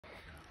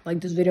Like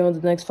this video in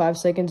the next 5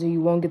 seconds, or you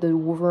won't get the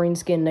Wolverine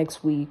skin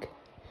next week.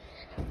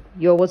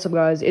 Yo, what's up,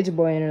 guys? It's your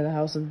boy Enter the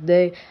house. And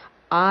today,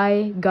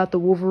 I got the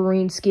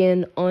Wolverine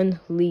skin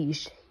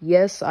unleashed.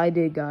 Yes, I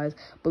did, guys.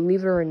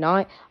 Believe it or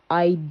not,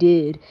 I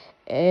did.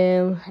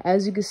 And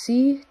as you can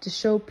see, to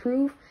show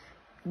proof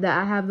that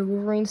I have the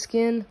Wolverine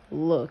skin,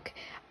 look.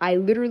 I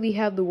literally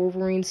have the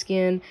Wolverine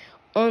skin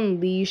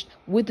unleashed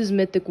with his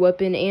mythic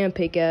weapon and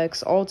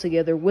pickaxe all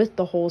together with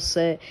the whole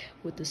set,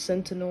 with the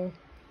Sentinel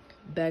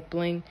back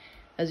bling.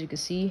 As you can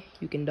see,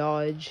 you can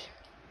dodge,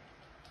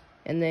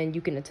 and then you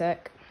can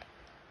attack,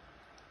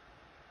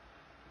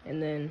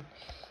 and then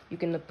you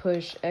can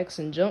push X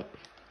and jump,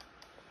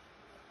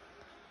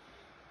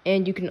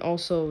 and you can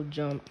also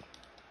jump.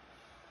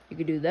 You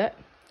can do that,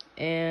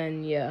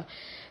 and yeah.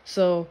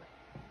 So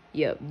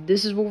yeah,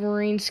 this is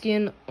Wolverine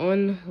skin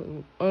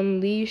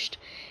unleashed,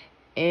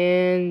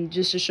 and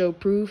just to show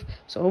proof.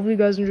 So hopefully you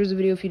guys enjoyed the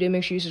video. If you did,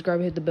 make sure you subscribe,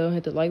 hit the bell,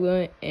 hit the like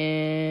button,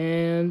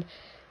 and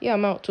yeah,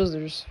 I'm out.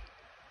 Twizzlers.